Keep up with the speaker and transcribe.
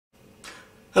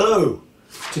Hello,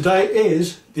 today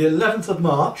is the 11th of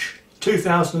March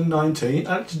 2019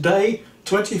 and it's day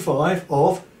 25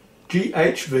 of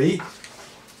GHV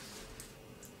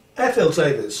airfield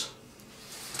savers,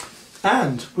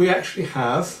 and we actually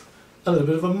have a little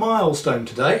bit of a milestone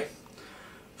today.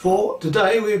 For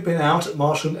today we've been out at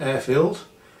Marshall Airfield,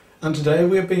 and today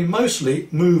we have been mostly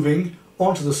moving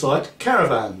onto the site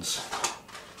caravans,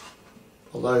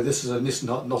 although this is a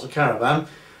Nissan, not a caravan.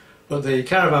 But the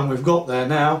caravan we've got there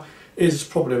now is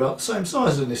probably about the same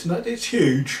size as this, and it's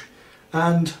huge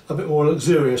and a bit more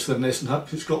luxurious than this. And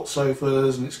it's got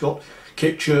sofas, and it's got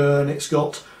kitchen, it's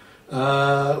got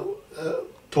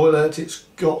toilet, it's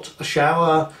got a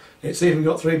shower, it's even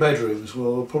got 3 bedrooms.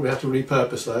 We'll probably have to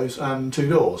repurpose those, and 2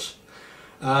 doors.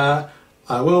 I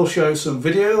will show some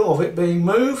video of it being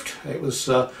moved. It was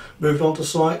moved onto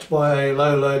site by a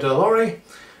low loader lorry,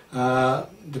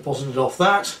 deposited off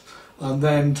that, and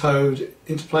then towed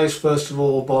into place first of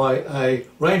all by a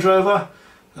Range Rover.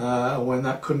 When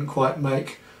that couldn't quite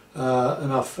make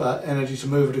enough energy to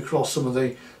move it across some of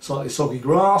the slightly soggy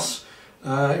grass,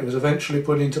 it was eventually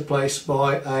put into place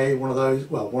by one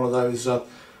of those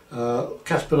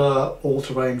Caterpillar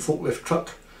all-terrain forklift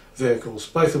truck vehicles,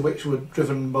 both of which were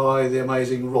driven by the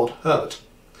amazing Rod Herbert.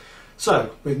 So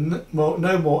with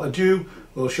no more ado,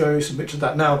 we'll show you some pictures of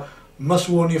that. Now, must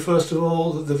warn you first of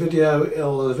all that the video,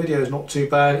 although the video is not too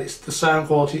bad, the sound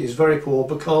quality is very poor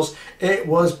because it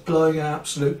was blowing an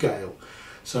absolute gale.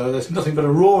 So there's nothing but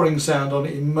a roaring sound on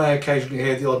it. You may occasionally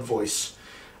hear the odd voice,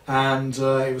 and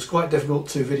it was quite difficult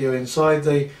to video inside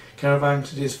the caravan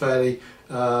because it is fairly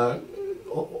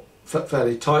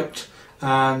tight,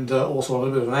 and also on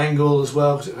a bit of an angle as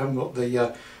well, because it haven't got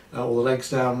the all the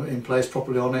legs down in place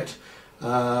properly on it.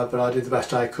 But I did the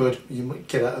best I could. You might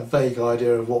get a vague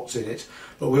idea of what's in it,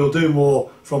 but we'll do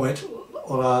more from it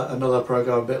on another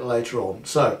programme a bit later on.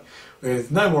 So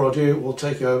with no more ado, we'll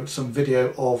take you over to some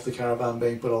video of the caravan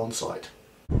being put on site.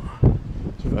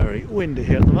 It's very windy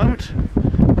here at the moment.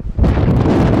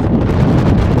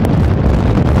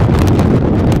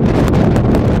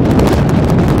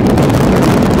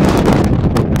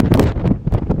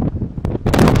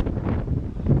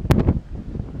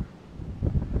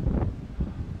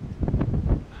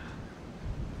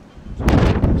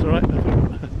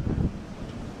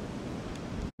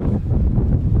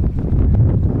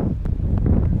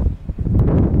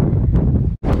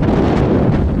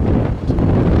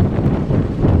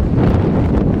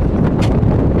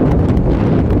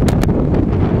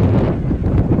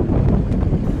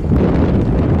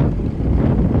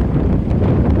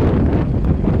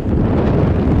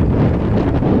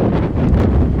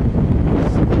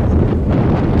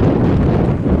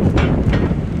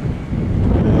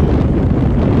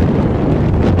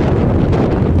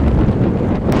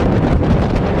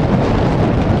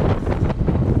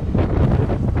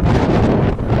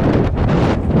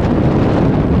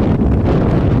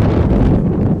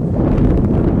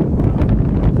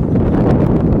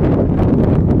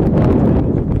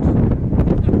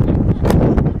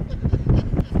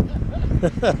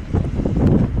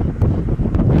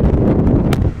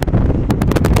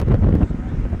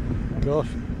 Gosh,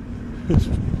 it's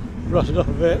rutted up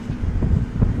a bit.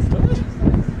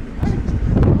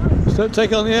 Just don't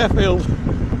take on the airfield. Take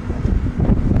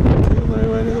it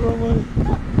the wrong way.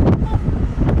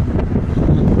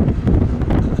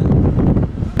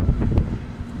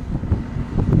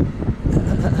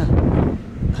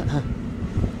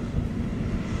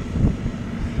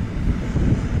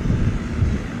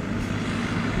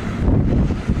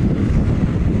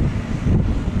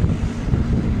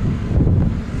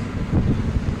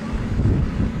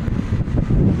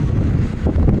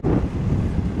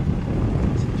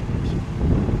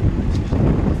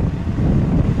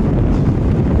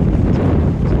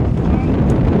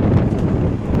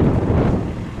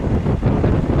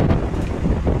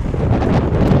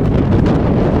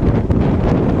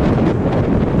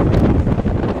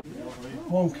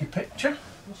 Wonky picture.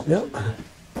 Yep.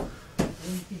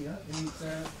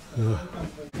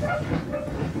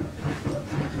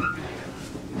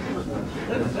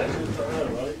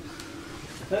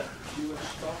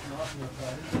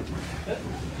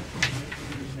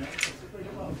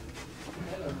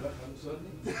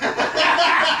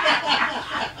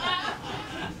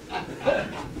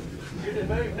 You'd have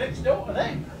moved next door to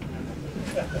them.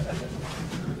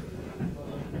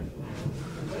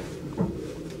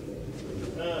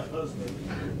 Husband,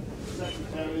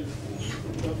 secretary.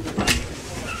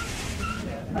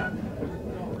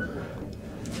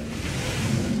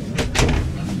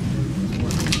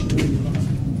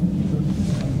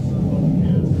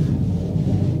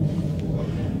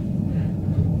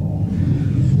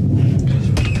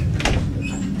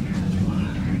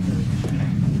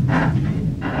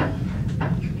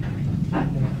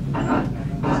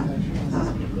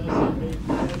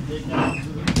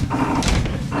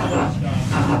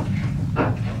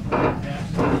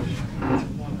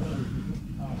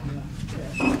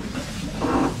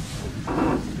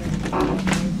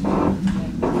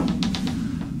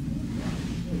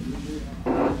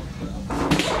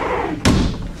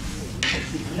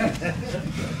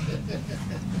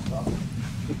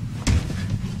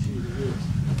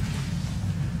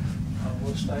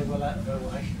 stay well out of her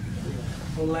way.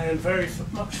 We'll land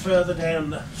much further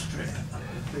down the strip.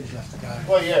 These have to go.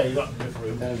 Well, yeah, you got to go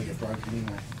through. They'll get broken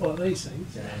anyway. Well, these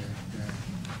things. Yeah.